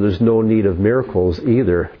therefore there's no need of miracles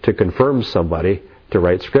either to confirm somebody to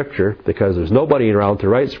write Scripture, because there's nobody around to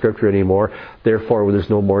write Scripture anymore, therefore there's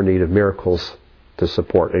no more need of miracles to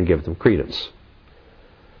support and give them credence.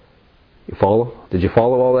 You follow? Did you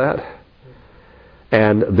follow all that?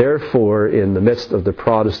 And therefore, in the midst of the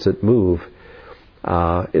Protestant move,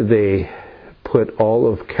 they put all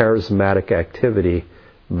of charismatic activity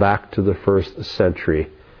back to the first century.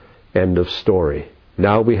 End of story.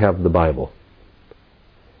 Now we have the Bible.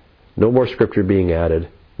 No more Scripture being added.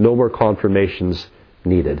 No more confirmations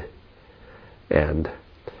needed. And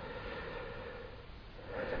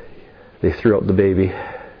they threw out the baby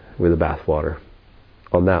with the bathwater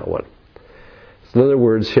on that one. So in other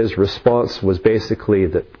words, his response was basically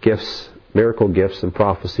that gifts, miracle gifts and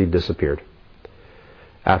prophecy disappeared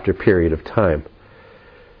after a period of time.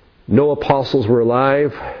 No apostles were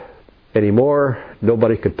alive anymore.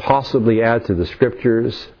 Nobody could possibly add to the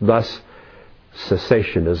Scriptures. Thus,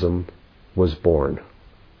 cessationism was born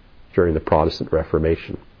during the Protestant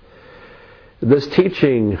Reformation. This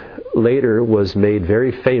teaching later was made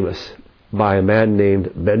very famous by a man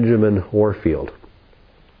named Benjamin Warfield.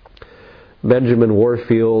 Benjamin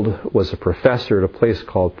Warfield was a professor at a place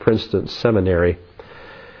called Princeton Seminary,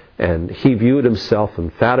 and he viewed himself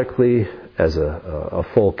emphatically as a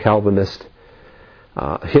full Calvinist.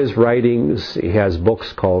 His writings, he has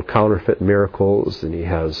books called Counterfeit Miracles, and he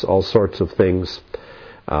has all sorts of things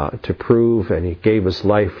to prove, and he gave his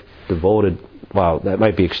life devoted, well, that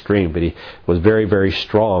might be extreme, but he was very, very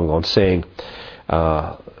strong on saying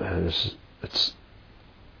it's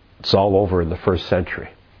all over in the first century.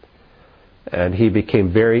 And he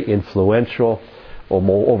became very influential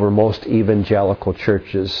over most evangelical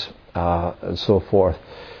churches and so forth.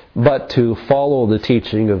 But to follow the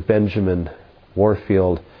teaching of Benjamin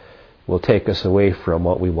Warfield will take us away from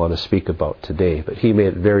what we want to speak about today. But he made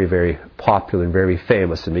it very, very popular and very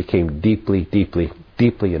famous and became deeply, deeply,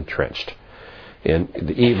 deeply entrenched in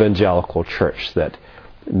the evangelical church, that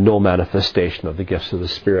no manifestation of the gifts of the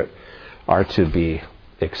Spirit are to be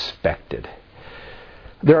expected.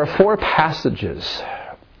 There are 4 passages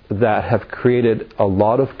that have created a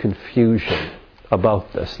lot of confusion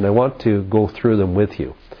about this, and I want to go through them with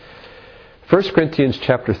you. 1 Corinthians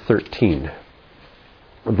chapter 13,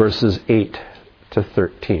 verses 8 to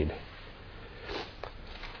 13,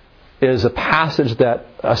 is a passage that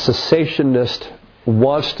a cessationist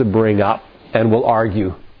wants to bring up and will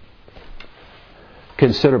argue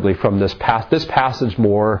considerably from this passage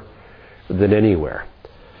more than anywhere.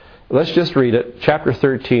 Let's just read it. Chapter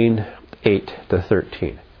 13, 8 to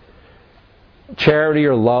 13. Charity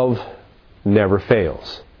or love never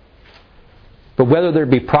fails. But whether there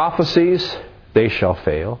be prophecies, they shall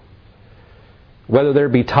fail. Whether there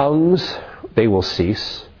be tongues, they will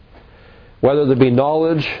cease. Whether there be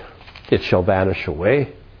knowledge, it shall vanish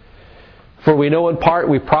away. For we know in part,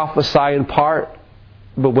 we prophesy in part,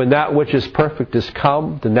 but when that which is perfect is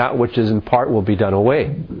come, then that which is in part will be done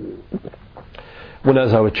away. When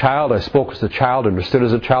as I was a child, I spoke as a child, understood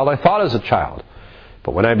as a child, I thought as a child.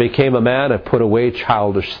 But when I became a man, I put away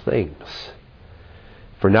childish things.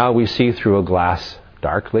 For now we see through a glass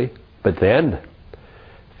darkly, but then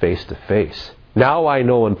face to face. Now I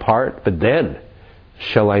know in part, but then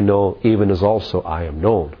shall I know even as also I am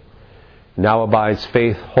known. Now abides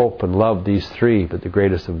faith, hope, and love, these three, but the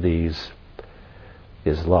greatest of these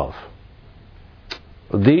is love.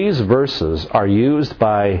 These verses are used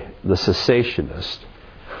by the cessationist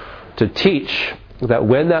to teach that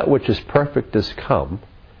when that which is perfect is come,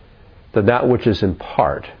 then that which is in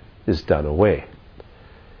part is done away.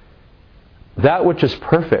 That which is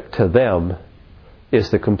perfect to them is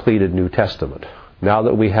the completed New Testament. Now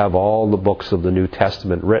that we have all the books of the New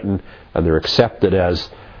Testament written and they're accepted as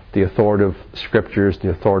the authoritative Scriptures, the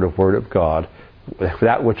authoritative Word of God,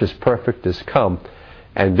 that which is perfect is come,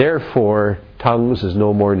 and therefore tongues is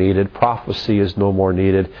no more needed, prophecy is no more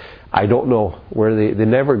needed. I don't know where they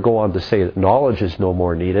never go on to say that knowledge is no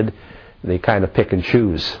more needed. They kind of pick and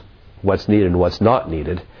choose what's needed and what's not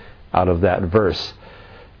needed out of that verse.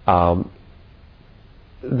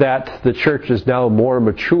 That the church is now more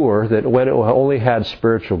mature, that when it only had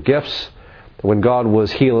spiritual gifts, when God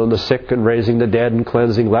was healing the sick and raising the dead and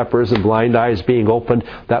cleansing lepers and blind eyes being opened,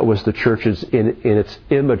 that was the church's in its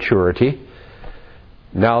immaturity.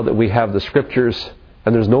 Now that we have the Scriptures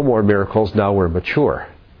and there's no more miracles, now we're mature.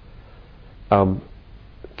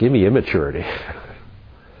 Give me immaturity.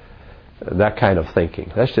 That kind of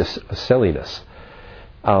thinking. That's just silliness.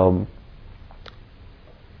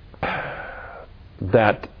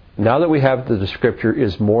 That now that we have the Scripture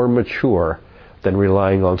is more mature than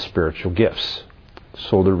relying on spiritual gifts.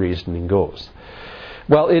 So the reasoning goes.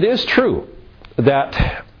 Well, it is true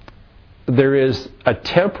that there is a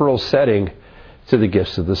temporal setting to the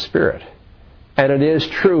gifts of the Spirit. And it is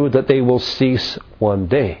true that they will cease one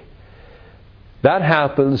day. That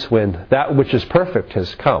happens when that which is perfect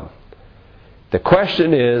has come. The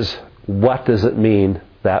question is, what does it mean,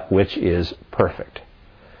 that which is perfect?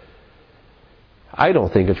 I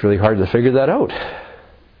don't think it's really hard to figure that out.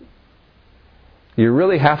 You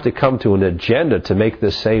really have to come to an agenda to make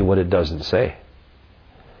this say what it doesn't say.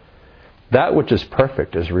 That which is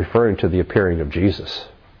perfect is referring to the appearing of Jesus.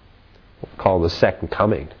 We'll call the second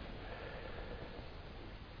coming.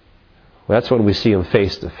 That's when we see Him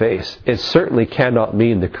face to face. It certainly cannot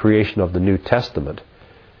mean the creation of the New Testament,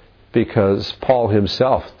 because Paul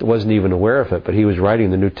himself wasn't even aware of it, but he was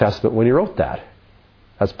writing the New Testament when he wrote that.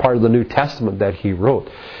 That's part of the New Testament that he wrote.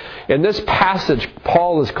 In this passage,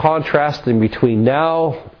 Paul is contrasting between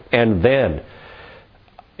now and then.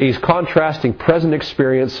 He's contrasting present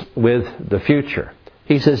experience with the future.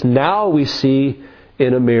 He says, now we see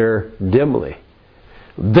in a mirror dimly.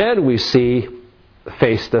 Then we see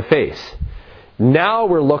face to face. Now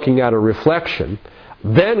we're looking at a reflection.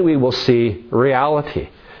 Then we will see reality.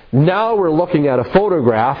 Now we're looking at a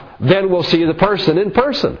photograph. Then we'll see the person in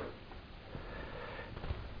person.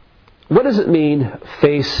 What does it mean,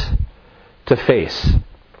 face to face?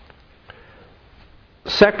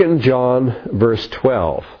 2 John verse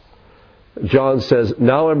 12. John says,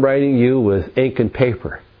 now I'm writing you with ink and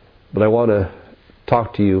paper, but I want to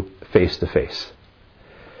talk to you face to face.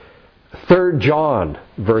 3 John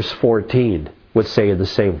verse 14 would say the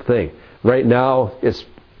same thing. Right now it's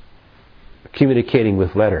communicating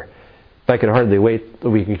with letter. I can hardly wait that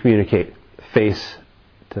we can communicate face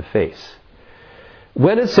to face.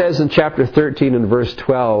 When it says in chapter 13 and verse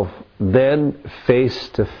 12, then face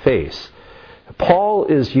to face, Paul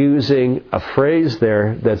is using a phrase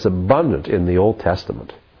there that's abundant in the Old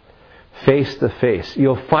Testament. Face to face.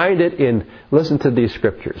 You'll find it in, listen to these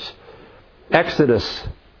scriptures. Exodus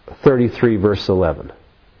 33 verse 11.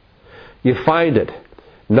 You find it,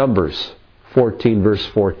 Numbers 14 verse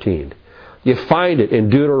 14. You find it in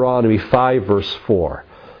Deuteronomy 5 verse 4.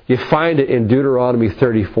 You find it in Deuteronomy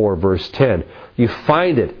 34 verse 10. You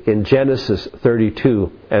find it in Genesis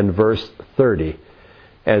 32 and verse 30.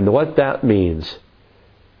 And what that means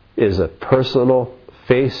is a personal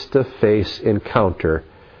face-to-face encounter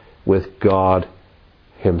with God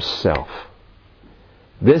Himself.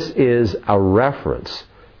 This is a reference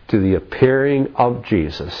to the appearing of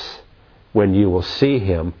Jesus when you will see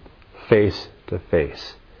Him face to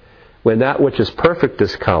face. When that which is perfect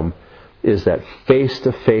has come, is that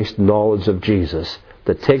face-to-face knowledge of Jesus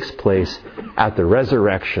that takes place at the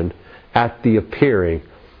resurrection, at the appearing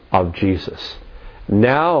of Jesus.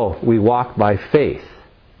 Now we walk by faith,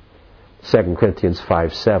 2 Corinthians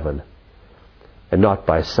 5:7, and not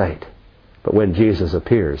by sight. But when Jesus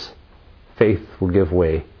appears, faith will give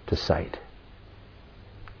way to sight.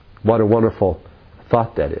 What a wonderful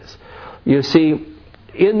thought that is. You see,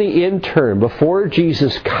 in the interim, before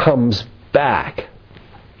Jesus comes back,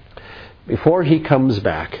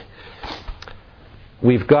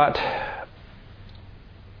 we've got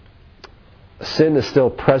sin is still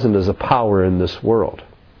present as a power in this world.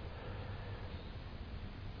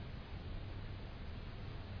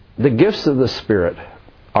 The gifts of the Spirit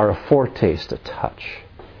are a foretaste, a touch.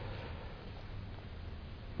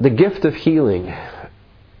 The gift of healing,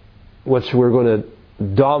 which we're going to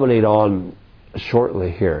dominate on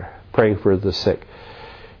shortly here, praying for the sick.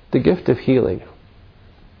 The gift of healing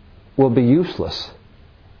will be useless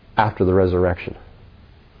after the resurrection.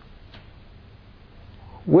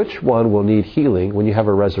 Which one will need healing when you have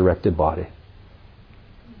a resurrected body?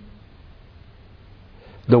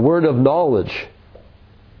 The word of knowledge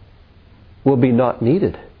will be not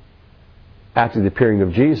needed after the appearing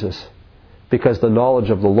of Jesus, because the knowledge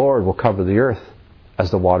of the Lord will cover the earth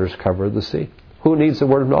as the waters cover the sea. Who needs the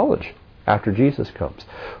word of knowledge after Jesus comes?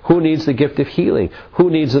 Who needs the gift of healing? Who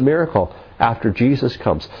needs a miracle after Jesus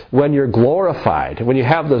comes? When you're glorified, when you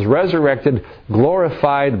have this resurrected,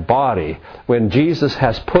 glorified body, when Jesus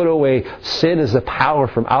has put away sin as a power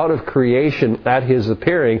from out of creation at His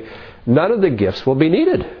appearing, none of the gifts will be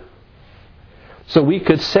needed. So we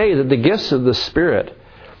could say that the gifts of the Spirit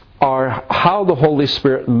are how the Holy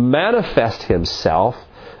Spirit manifests Himself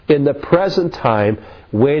in the present time,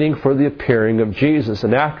 waiting for the appearing of Jesus.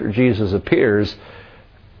 And after Jesus appears,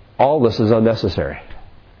 all this is unnecessary.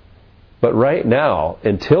 But right now,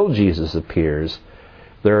 until Jesus appears,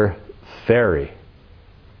 they're very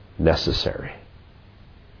necessary.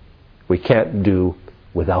 We can't do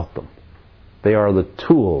without them. They are the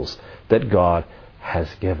tools that God has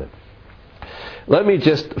given. Let me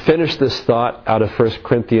just finish this thought out of 1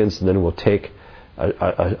 Corinthians, and then we'll take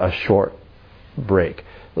a short break.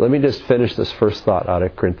 Let me just finish this first thought out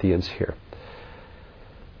of Corinthians here.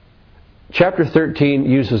 Chapter 13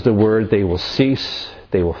 uses the word, they will cease,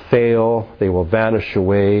 they will fail, they will vanish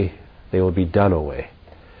away, they will be done away.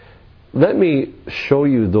 Let me show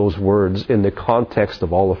you those words in the context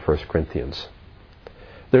of all of 1 Corinthians.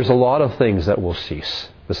 There's a lot of things that will cease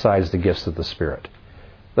besides the gifts of the Spirit.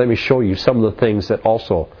 Let me show you some of the things that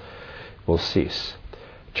also will cease.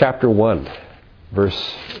 Chapter 1,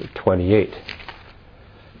 verse 28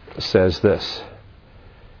 says this.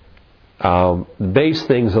 Base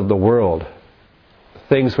things of the world,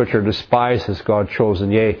 things which are despised has God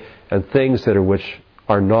chosen, yea, and things that are which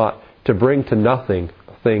are not, to bring to nothing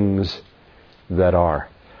things that are.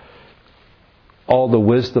 All the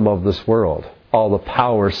wisdom of this world, all the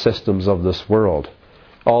power systems of this world,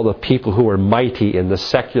 all the people who are mighty in the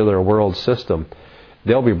secular world system,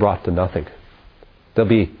 they'll be brought to nothing. They'll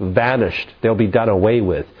be vanished. They'll be done away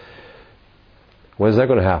with. When is that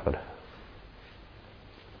going to happen?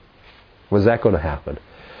 When is that going to happen?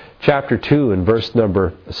 Chapter 2 and verse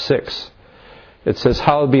number 6. It says,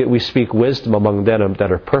 howbeit we speak wisdom among them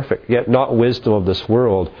that are perfect, yet not wisdom of this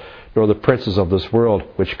world, nor the princes of this world,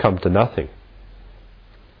 which come to nothing.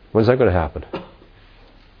 When is that going to happen?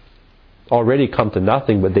 Already come to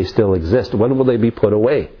nothing, but they still exist. When will they be put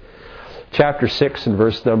away? Chapter 6 and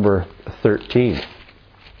verse number 13.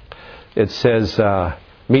 It says,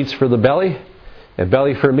 meats for the belly, and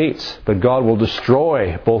belly for meats, but God will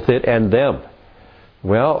destroy both it and them.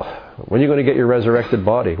 Well, when are you going to get your resurrected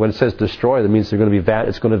body? When it says destroy, that means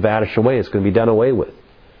it's going to vanish away. It's going to be done away with.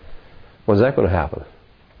 When's that going to happen?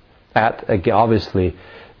 At, obviously,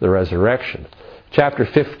 the resurrection. Chapter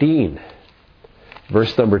 15.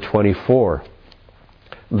 Verse number 24.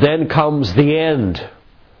 Then comes the end.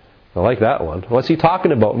 I like that one. What's he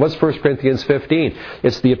talking about? What's 1 Corinthians 15?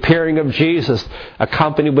 It's the appearing of Jesus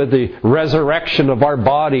accompanied with the resurrection of our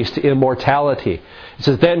bodies to immortality. It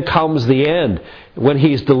says, then comes the end, when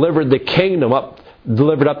He's delivered up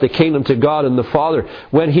the kingdom to God and the Father,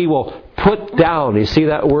 when He will put down. You see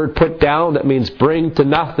that word put down? That means bring to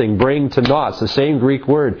nothing, bring to naught. It's the same Greek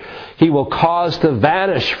word. He will cause to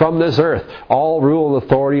vanish from this earth all rule,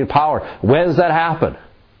 authority, and power. When does that happen?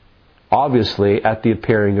 Obviously, at the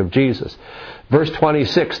appearing of Jesus. Verse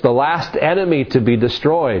 26, the last enemy to be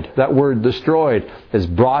destroyed. That word destroyed is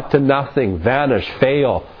brought to nothing, vanish,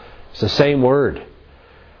 fail. It's the same word.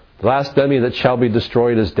 The last enemy that shall be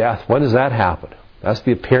destroyed is death. When does that happen? That's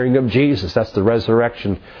the appearing of Jesus. That's the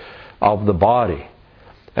resurrection of the body.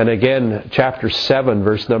 And again, chapter 7,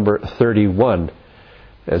 verse number 31,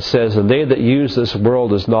 it says, and they that use this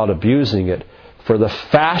world is not abusing it, for the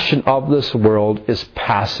fashion of this world is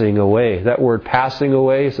passing away. That word passing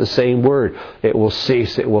away is the same word. It will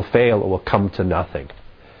cease, it will fail, it will come to nothing.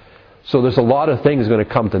 So there's a lot of things going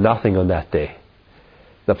to come to nothing on that day.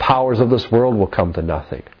 The powers of this world will come to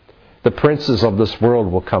nothing. The princes of this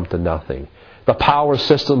world will come to nothing. The power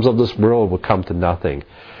systems of this world will come to nothing.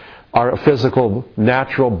 Our physical,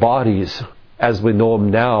 natural bodies, as we know them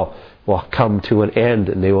now, will come to an end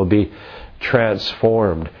and they will be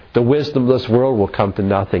transformed. The wisdom of this world will come to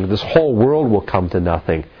nothing. This whole world will come to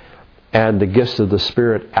nothing. And the gifts of the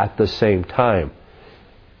Spirit at the same time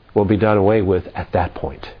will be done away with at that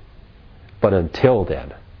point. But until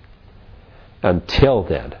then,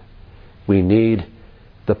 we need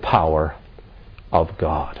the power of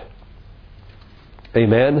God.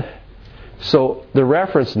 Amen? So the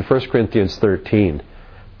reference in 1 Corinthians 13,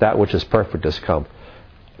 that which is perfect has come,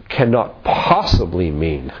 cannot possibly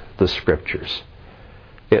mean the Scriptures.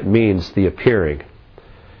 It means the appearing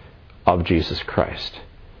of Jesus Christ.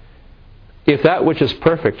 If that which is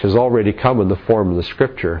perfect has already come in the form of the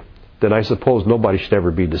Scripture, then I suppose nobody should ever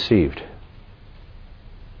be deceived.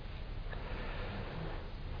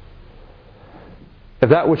 If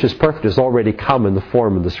that which is perfect has already come in the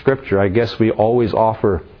form of the Scripture, I guess we always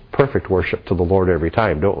offer perfect worship to the Lord every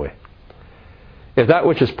time, don't we? If that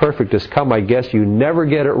which is perfect has come, I guess you never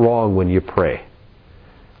get it wrong when you pray.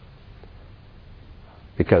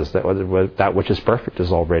 Because that which is perfect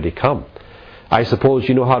has already come. I suppose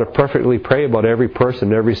you know how to perfectly pray about every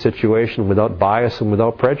person, every situation, without bias and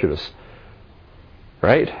without prejudice.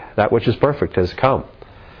 Right? That which is perfect has come.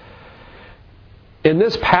 In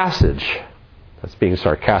this passage, that's being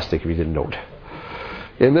sarcastic if you didn't note.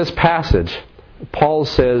 In this passage, Paul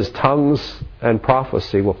says tongues and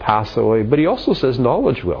prophecy will pass away, but he also says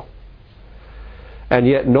knowledge will. And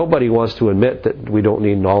yet nobody wants to admit that we don't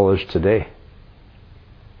need knowledge today.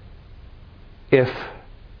 If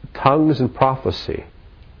tongues and prophecy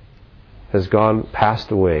has passed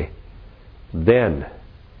away, then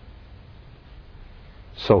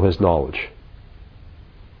so has knowledge.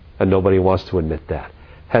 And nobody wants to admit that.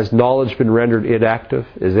 Has knowledge been rendered inactive?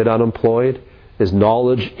 Is it unemployed? Is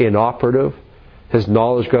knowledge inoperative? Has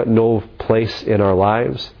knowledge got no place in our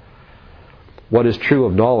lives? What is true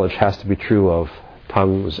of knowledge has to be true of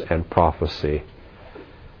tongues and prophecy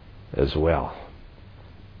as well.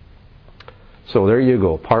 So there you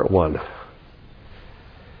go, part one.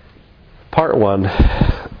 Part one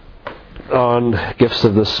on gifts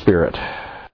of the Spirit.